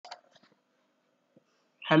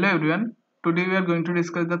Hello everyone. Today we are going to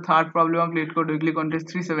discuss the third problem of Leetcode Weekly Contest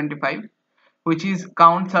 375, which is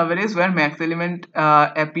count Subarrays where max element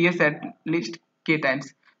appears at least k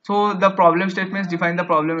times. So the problem statements define the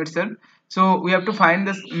problem itself. So we have to find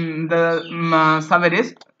the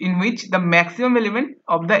Subarrays in which the maximum element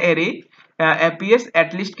of the array appears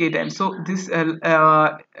at least k times. So this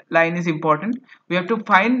line is important. We have to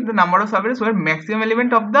find the number of Subarrays where maximum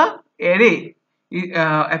element of the array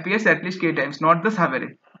appears at least k times, not the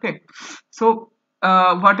subarray. Okay, so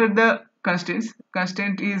what are the constraints?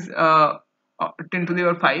 Constraint is 10 to the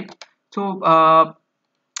power 5. So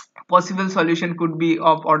possible solution could be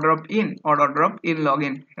of order of n or order of n log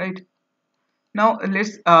n, right? Now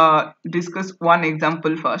let's discuss one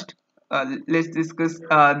example first. Let's discuss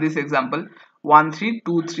this example: 1 3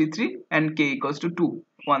 2 3 3 and k equals to 2.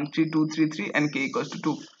 1 3 2 3 3 and k equals to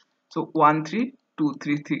 2. So 1 3 2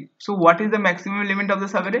 3 3. So what is the maximum element of the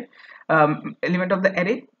subarray? Element of the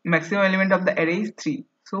array. Maximum element of the array is 3.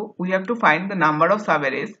 So we have to find the number of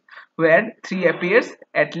subarrays where 3 appears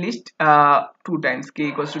at least 2 times. K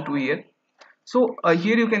equals to 2 here. So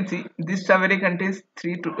here you can see this subarray contains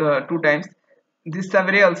 2 times. This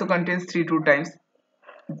subarray also contains 3 2 times.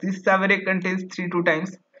 This subarray contains 3 2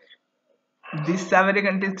 times. This subarray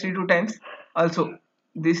contains 3 2 times. Also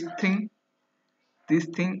this thing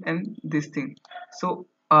and this thing. So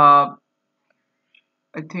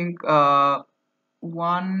I think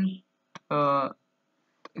one I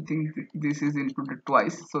think this is included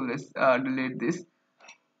twice. So let's delete this.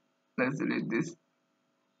 Let's delete this.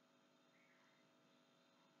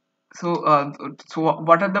 So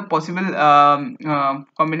what are the possible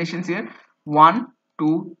combinations here? 1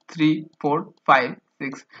 2 3 4 5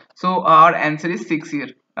 6. So our answer is 6 here.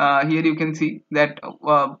 Here you can see that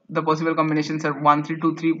the possible combinations are 1 3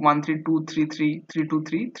 2 3 1 3 2 3 3 3 2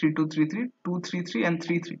 3 3 2 3 3 2 3 3 and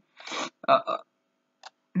 3 3.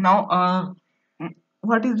 Now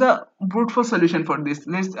what is the brute force solution for this?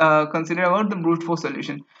 Let's consider about the brute force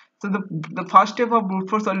solution. So the first step of brute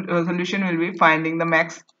force solution will be finding the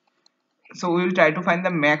max. So we will try to find the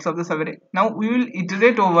max of the subarray. Now we will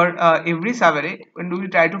iterate over every subarray and we will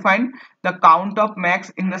try to find the count of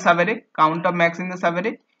max in the subarray. Count of max in the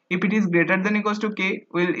subarray. If it is greater than equals to k,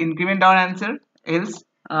 we will increment our answer. Else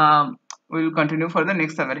we will continue for the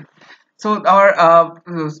next subarray. So our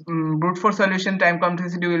brute force solution time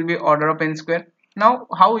complexity will be order of n square. Now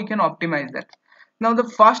how we can optimize that? Now the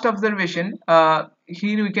first observation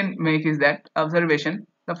here we can make is that observation.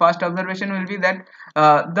 The first observation will be that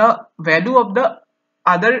the value of the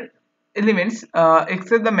other elements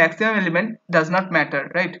except the maximum element does not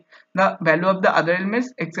matter, right? The value of the other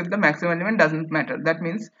elements except the maximum element doesn't matter. That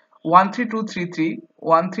means 13233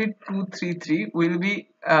 13233 will be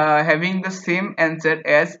having the same answer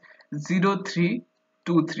as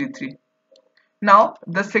 03233. Now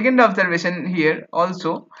the second observation here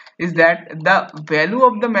also is that the value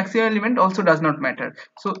of the maximum element also does not matter.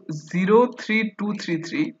 So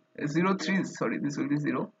 03233 03, sorry, this will be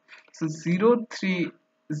 0. So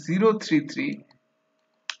 03033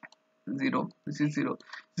 0, this is 0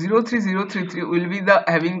 03033 will be the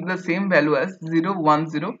having the same value as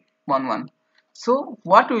 01011. So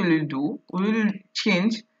what we will do, we will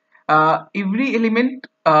change every element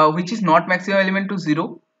which is not maximum element to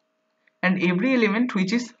 0 and every element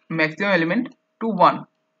which is maximum element to 1.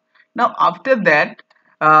 Now after that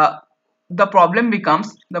the problem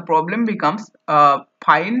becomes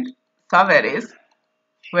find subarrays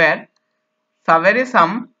where subarray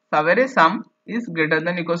sum is greater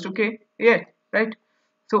than equals to k. Yeah, right.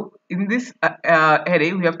 So in this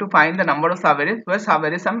array we have to find the number of subarrays where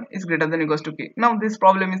subarray sum is greater than equals to k. Now this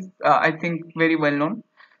problem is I think very well known.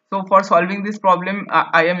 So for solving this problem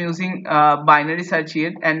I am using binary search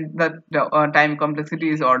here, and the time complexity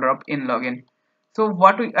is order of n log n. So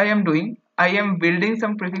what I am doing, I am building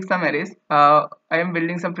some prefix sum arrays. I am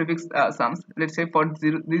building some prefix sums. Let's say for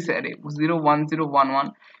this array 0 1 0 1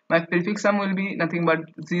 1, my prefix sum will be nothing but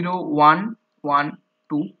 0 1 1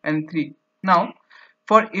 2 and 3. Now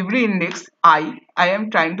for every index I am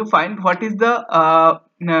trying to find what is the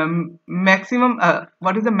maximum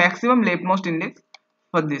leftmost index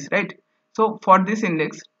for this, right? So for this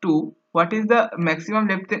index 2, what is the maximum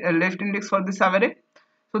left index for this subarray?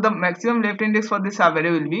 So the maximum left index for this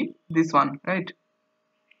subarray will be this one, right?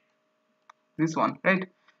 This one, right?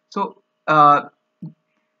 So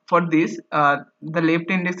for this the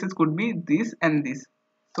left indexes could be this and this.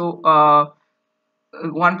 So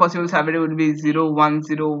one possible subarray will be 0 1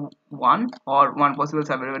 0 1, or one possible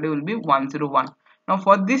subarray will be 1 0 1. Now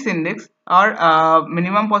for this index our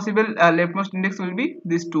minimum possible leftmost index will be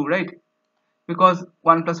this 2, right? Because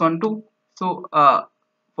 1 plus 1 2. So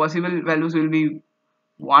possible values will be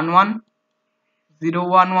 1 1, 0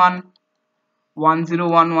 1 1, 1 0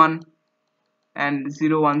 1 1, and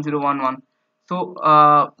 0 1 0 1 1.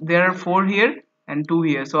 So there are 4 here and 2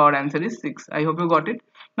 here, so our answer is 6. I hope you got it.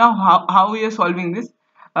 Now how we are solving this?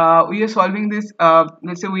 We are solving this,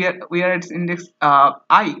 let's say we are at index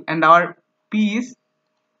I, and our p is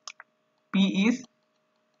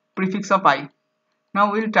prefix of I.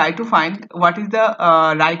 Now we'll try to find what is the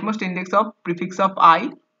rightmost index of prefix of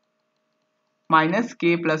I minus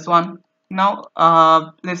k plus 1. Now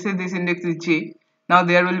let's say this index is j. Now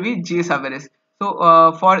there will be j subarrays.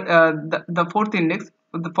 So for the fourth index,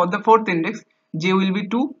 for the fourth index, j will be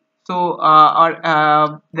 2. So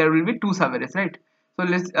there will be 2 subarrays, right? So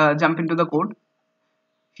let's jump into the code.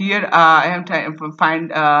 Here I am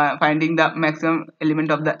finding the maximum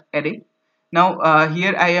element of the array. Now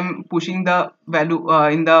here I am pushing the value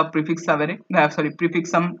in the prefix array, sorry, prefix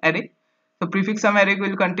sum array. So prefix sum array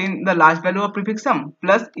will contain the last value of prefix sum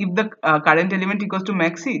plus if the current element equals to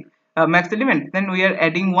max element, then we are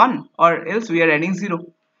adding 1, or else we are adding 0.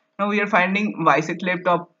 Now we are finding bisect left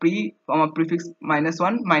of prefix minus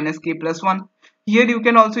 1 minus k plus 1. Here you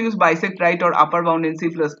can also use bisect right or upper bound in C++,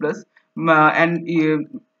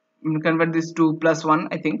 and convert this to plus 1,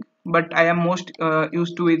 I think, but I am most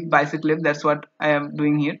used to with bisect left. That's what I am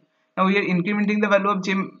doing here. Now we are incrementing the value of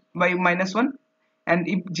j by minus 1, and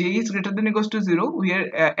if j is greater than or equals to 0, we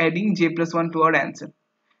are adding j plus 1 to our answer,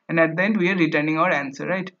 and at the end we are returning our answer,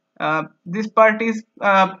 right? This part is,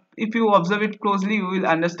 if you observe it closely, you will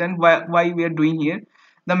understand why we are doing here.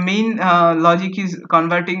 The main logic is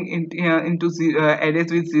converting into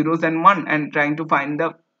arrays with zeros and 1 and trying to find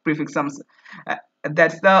the prefix sums.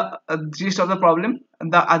 That's the gist of the problem.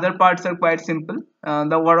 The other parts are quite simple.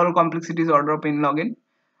 The overall complexity is order of n log n.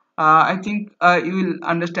 I think you will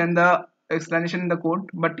understand the explanation in the code,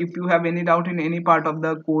 but if you have any doubt in any part of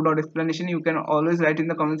the code or explanation, you can always write in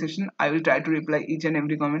the comment section. I will try to reply each and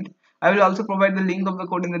every comment. I will also provide the link of the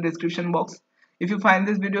code in the description box. If you find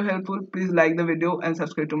this video helpful, please like the video and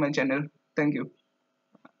subscribe to my channel. Thank you.